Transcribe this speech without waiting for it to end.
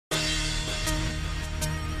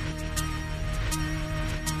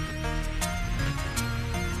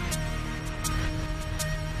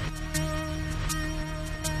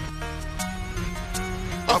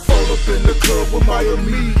up in the club with my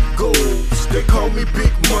amigos. They call me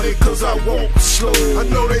Big Money cause I walk slow. I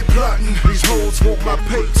know they plotting, these hoes want my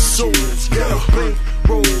pesos. Yeah, bank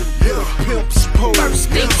roll, yeah, pimps pose. First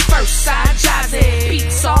things first, side Jozzy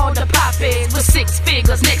beats all the poppies with 6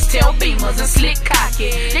 figures, next tail beamers and slick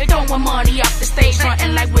cocky. They throwing money off the stage,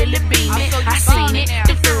 frontin' like Willie Beeman. I seen it,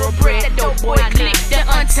 the thoroughbred, that dope boy click, the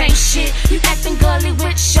untamed shit. You acting gully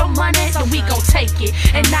with your money, then we gon' take it.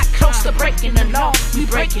 And not close to breaking the law. We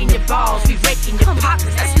breaking your balls, we raking your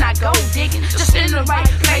pockets. That's not gold digging, just in the right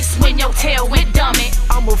place when your tail went dummy.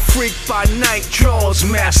 I'm a freak by night, draws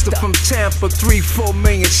master from Tampa. 3-4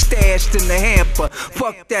 million stashed in the hamper.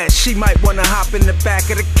 Fuck that, she might wanna hop in the back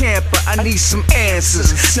of the camper. I need some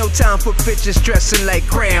answers, no time for bitches dressing like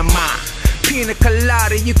grandma. Pina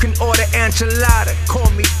colada, you can order enchilada. Call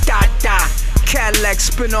me Dada. Cadillac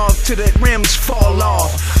spin off till the rims fall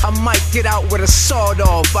off. I might get out with a sawed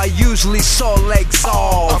off. I usually saw legs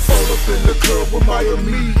off. I fall up in the club with my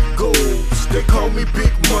amigos. They call me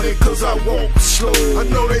Big Money cause I walk slow. I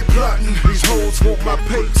know they plotting, these hoes want my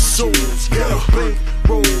pesos. Yeah, bank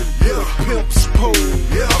roll, yeah, pimps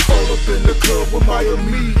pose. Yeah, I fall up in the club with my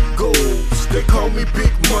amigos. They call me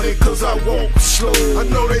Big Money cause I walk slow. I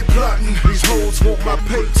know they plotting, these hoes want my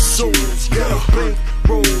pesos. Yeah, bank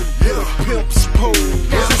roll, yeah, pimps pose.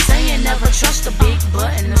 There's a saying, never trust a big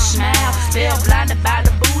butt and a smile. Still blinded by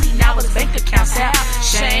the booty, now his bank account's out.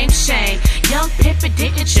 Shame, shame, young pimpin',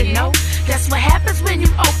 didn't you know? That's what happens when you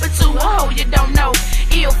open to a hoe you don't know.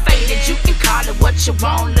 Ill-fated, you can call it what you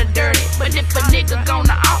want, the dirty. But if a nigga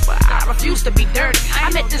gonna offer, I refuse to be dirty.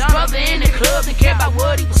 I met this brother in the club, didn't care about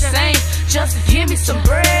what he was saying. Just give me some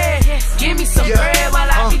bread, give me some bread while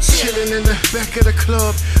I be chillin' in the back of the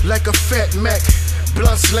club like a fat Mac.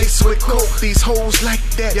 Blunts laced with coke, these hoes like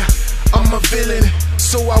that. Yeah, I'm a villain,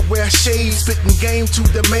 so I wear shades. Spitting game to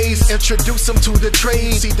the maze, introduce them to the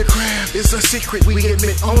trade. See, the crab is a secret, we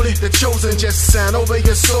admit only the chosen. Just sign over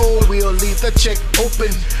your soul, we'll leave the check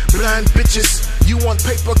open. Blind bitches, you want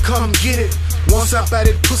paper, come get it. Once I bat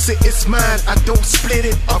it, pussy, it's mine, I don't split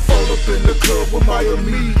it. I fall up in the club with my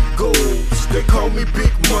amigos. They call me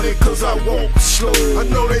Big Money cause I walk slow. I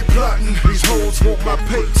know they plotting, these hoes want my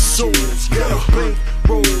pesos. Yeah, bank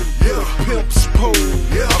roll, yeah, pimps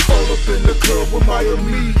pose. Yeah, I fall up in the club with my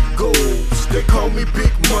amigos. They call me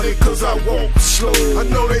Big Money cause I walk slow. I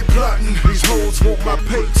know they plotting, these hoes want my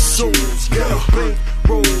pesos. Yeah, bank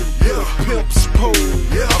roll, yeah, pimps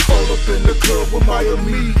pose. Yeah, I fall up in the club with my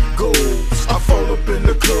amigos. I fall up in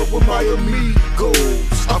the club with my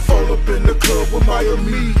amigos. I fall up in the club with my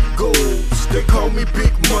amigos. They call me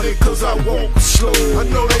Big Money cause I walk slow. I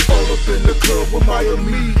know they fall up in the club with my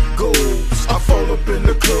amigos. I fall up in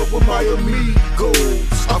the club with my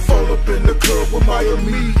amigos. I fall up in the club with my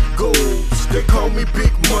amigos. They call me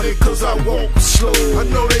Big Money cause I walk slow. I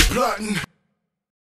know they plotting.